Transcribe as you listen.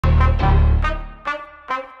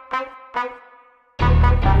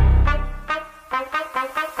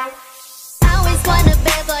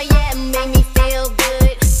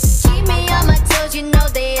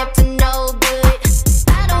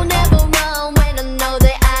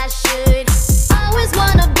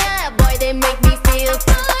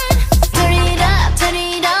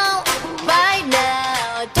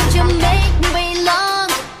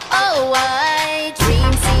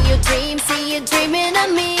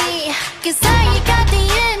'Cause I got the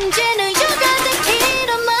engine and you got the key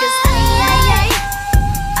to mine. 'Cause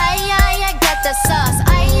I got the sauce. I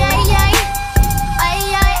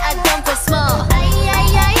don't play small.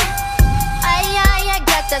 I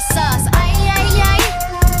got the sauce. I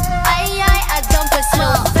don't play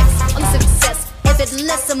small. Flex on success,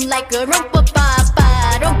 effortless, I'm like a rumpa ba ba,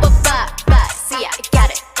 rumpa ba ba. See, I got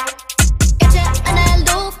it. Get you on a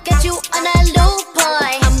loop, get you on a loop,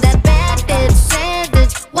 boy. I'm that bad bitch,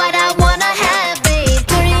 savage. What I wanna have, babe.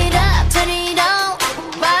 Turn it up, turn it on,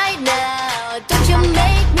 right now. Don't you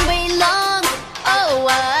make me wait long. Oh,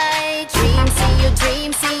 I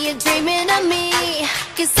see you dreaming of me.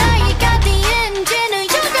 'Cause I got the engine and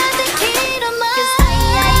you got the key to mine. 'Cause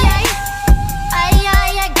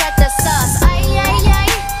I got the sauce. I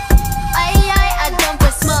don't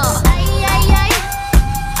play small. I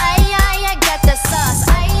got the sauce. I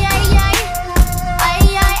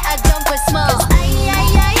don't play small. 'Cause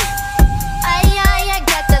I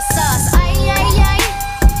got the sauce.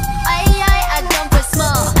 I don't play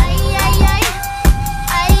small.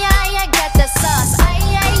 I got the sauce.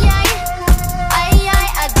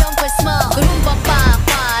 I don't play small. Rumpa pa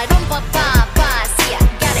pa, rumpa pa pa. See, I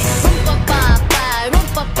got it. Rumpa pa pa,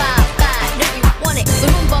 rumpa pa pa. Know you want it.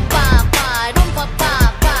 Rumpa pa pa, rumpa pa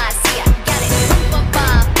pa. See, I got it. Rumpa pa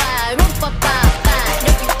pa, rumpa pa pa.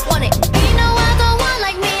 Know you want it. You know I don't want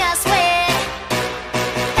like me, I swear.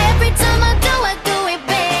 Every time I do it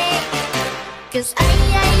big. 'Cause I